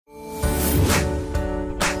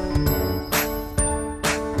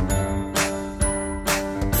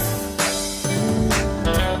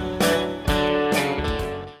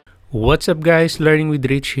What's up guys, Learning with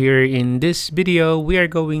Rich here. In this video, we are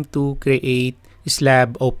going to create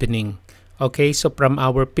slab opening. Okay, so from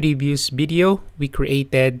our previous video, we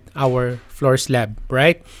created our floor slab,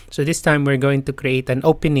 right? So this time we're going to create an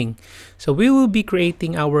opening. So we will be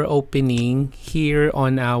creating our opening here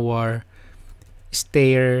on our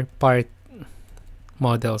stair part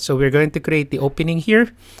model. So we're going to create the opening here.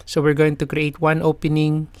 So we're going to create one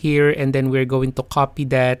opening here, and then we're going to copy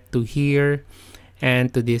that to here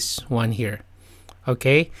and to this one here.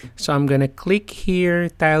 Okay, so I'm gonna click here,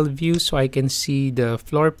 tile view, so I can see the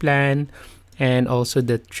floor plan and also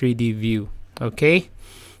the 3D view. Okay,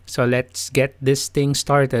 so let's get this thing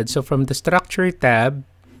started. So from the structure tab,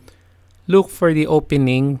 look for the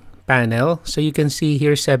opening panel. So you can see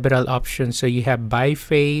here several options. So you have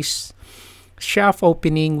biface, shaft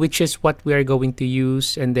opening, which is what we are going to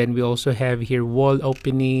use, and then we also have here wall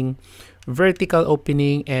opening, vertical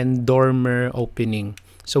opening, and dormer opening.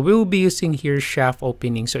 So we will be using here shaft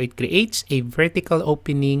opening. So it creates a vertical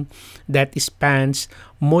opening that spans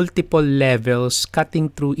multiple levels, cutting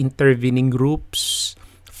through intervening roofs,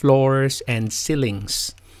 floors, and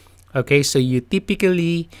ceilings. Okay, so you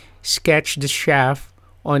typically sketch the shaft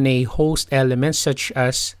on a host element such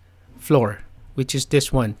as floor, which is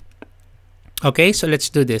this one. Okay, so let's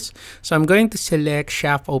do this. So I'm going to select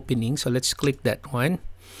shaft opening. So let's click that one.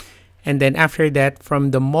 And then after that, from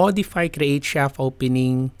the modify create shaft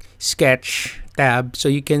opening sketch tab, so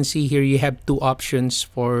you can see here you have two options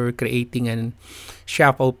for creating a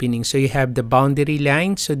shaft opening. So you have the boundary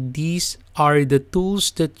line. So these are the tools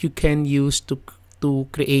that you can use to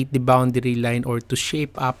create the boundary line or to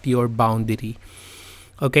shape up your boundary.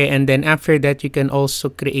 Okay, and then after that, you can also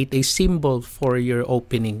create a symbol for your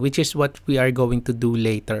opening, which is what we are going to do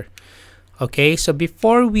later. Okay, so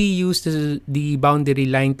before we use the boundary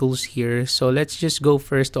line tools here, so let's just go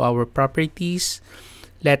first to our properties.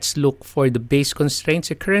 Let's look for the base constraint.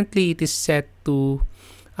 So currently it is set to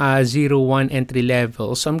 0, 1 entry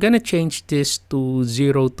level. So I'm going to change this to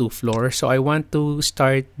 0 to floor. So I want to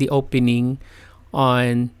start the opening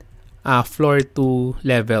on floor 2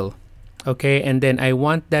 level. Okay, and then I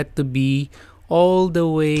want that to be all the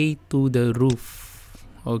way to the roof.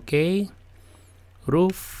 Okay,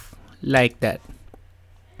 roof. Like that.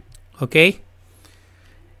 Okay,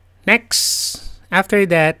 next, after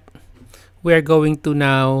that, we're going to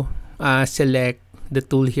now select the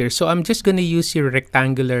tool here. So I'm just going to use your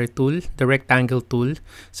rectangular tool, the rectangle tool.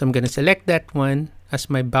 So I'm going to select that one as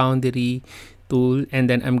my boundary tool, and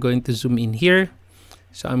then I'm going to zoom in here.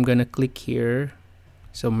 So I'm going to click here.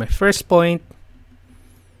 So my first point,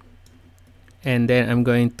 and then I'm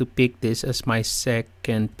going to pick this as my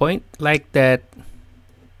second point, like that.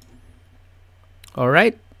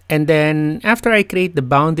 Alright, and then after I create the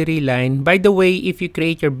boundary line, by the way, if you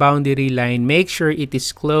create your boundary line, make sure it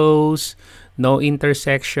is close, no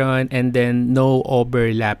intersection, and then no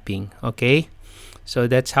overlapping. Okay, so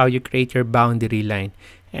that's how you create your boundary line.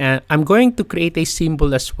 And I'm going to create a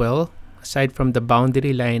symbol as well. Aside from the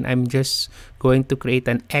boundary line, I'm just going to create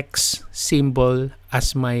an X symbol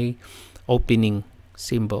as my opening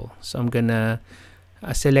symbol. So I'm gonna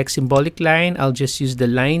select symbolic line. I'll just use the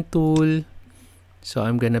line tool. So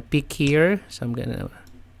I'm gonna pick here. So I'm gonna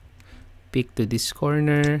pick to this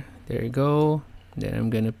corner. There you go. Then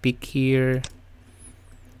I'm gonna pick here,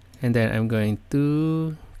 and then I'm going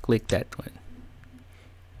to click that one.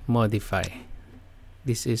 Modify.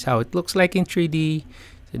 This is how it looks like in 3D.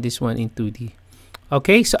 So this one in 2D.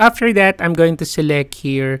 Okay, so after that, I'm going to select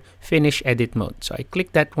here finish edit mode. So I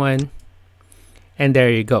click that one, and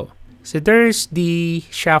there you go. So there's the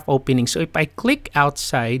shaft opening. So if I click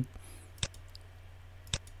outside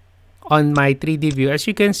on my 3D view, as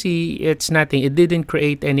you can see, it's nothing. It didn't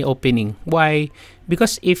create any opening. Why?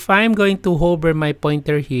 Because if I'm going to hover my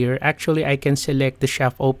pointer here, actually I can select the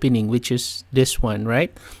shaft opening, which is this one,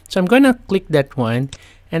 right? So I'm going to click that one,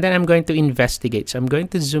 and then I'm going to investigate. So I'm going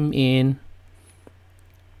to zoom in.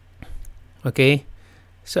 Okay,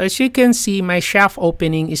 so as you can see, my shaft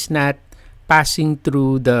opening is not passing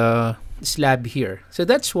through the slab here. So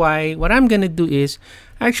that's why what I'm going to do is,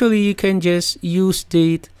 actually you can just use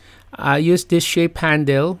this shape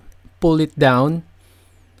handle, pull it down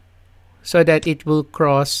so that it will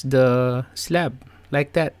cross the slab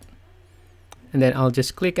like that, and then I'll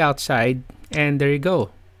just click outside, and there you go.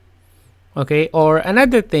 Okay, or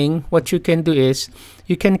another thing, what you can do is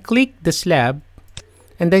you can click the slab,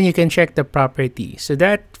 and then you can check the property. So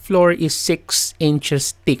that floor is 6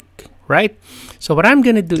 inches thick, right? So what I'm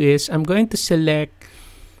gonna do is I'm going to select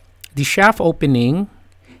the shaft opening,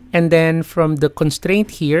 and then from the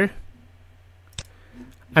constraint here,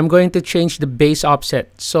 I'm going to change the base offset.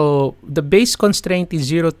 So the base constraint is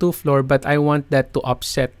 0 to floor, but I want that to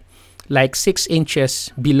offset like 6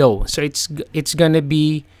 inches below. So it's gonna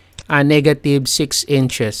be a negative 6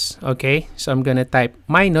 inches. Okay, so I'm gonna type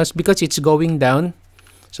minus because it's going down.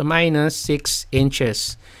 So minus 6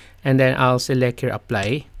 inches, and then I'll select here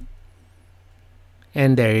apply,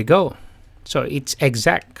 and there you go. So it's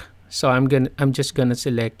exact. So I'm just gonna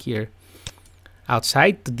select here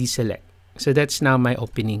outside to deselect. So that's now my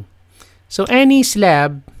opening. So any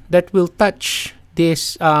slab that will touch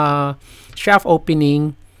this shaft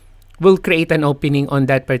opening will create an opening on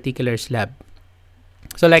that particular slab.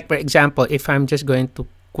 So like for example, if I'm just going to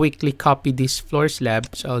quickly copy this floor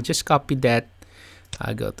slab, so I'll just copy that.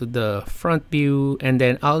 I'll go to the front view, and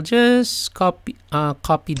then I'll just copy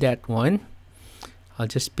that one. I'll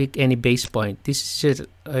just pick any base point. This is just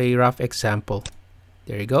a rough example.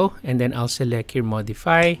 There you go. And then I'll select here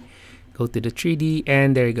modify, go to the 3D,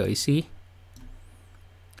 and there you go. You see?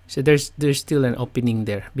 So there's still an opening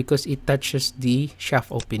there because it touches the shaft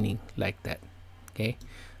opening like that. Okay.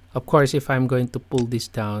 Of course, if I'm going to pull this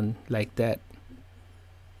down like that,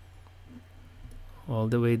 all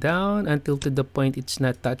the way down until to the point it's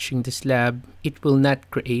not touching the slab, it will not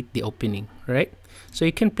create the opening, right? So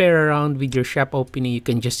you can play around with your shaft opening. You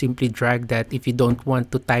can just simply drag that if you don't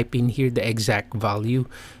want to type in here the exact value.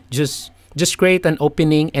 Just create an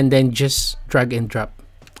opening and then just drag and drop.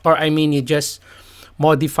 Or I mean, you just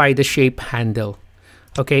modify the shape handle.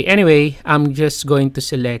 Okay, anyway, I'm just going to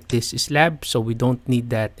select this slab, so we don't need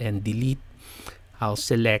that, and delete. I'll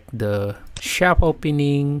select the shaft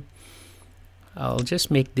opening. I'll just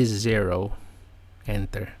make this 0,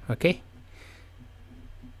 enter. Okay,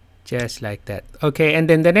 just like that. Okay, and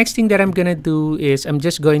then the next thing that I'm gonna do is I'm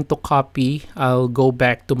just going to copy. I'll go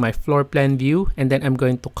back to my floor plan view, and then I'm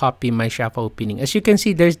going to copy my shaft opening. As you can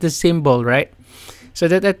see, there's the symbol, right? So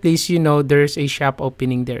that at least you know there's a shaft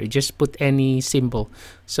opening there. You just put any symbol.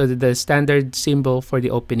 So the standard symbol for the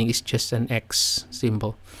opening is just an X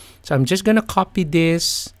symbol. So I'm just gonna copy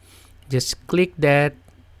this. Just click that.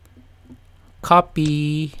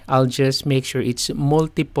 Copy. I'll just make sure it's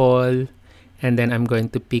multiple, and then I'm going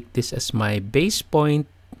to pick this as my base point,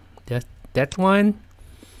 that one,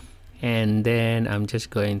 and then I'm just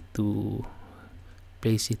going to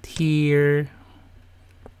place it here,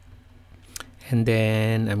 and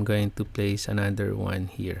then I'm going to place another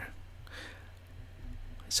one here.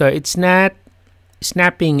 So it's not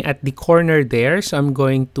snapping at the corner there, so I'm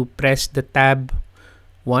going to press the tab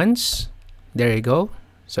once. There you go.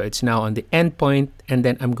 So it's now on the end point, and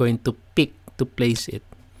then I'm going to pick to place it.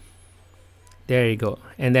 There you go.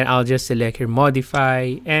 And then I'll just select here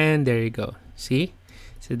modify, and there you go. See?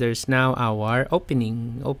 So there's now our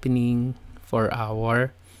opening for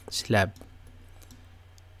our slab.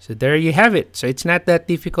 So there you have it. So it's not that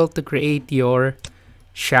difficult to create your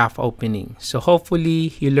shaft opening. So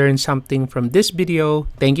hopefully you learned something from this video.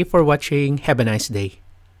 Thank you for watching. Have a nice day.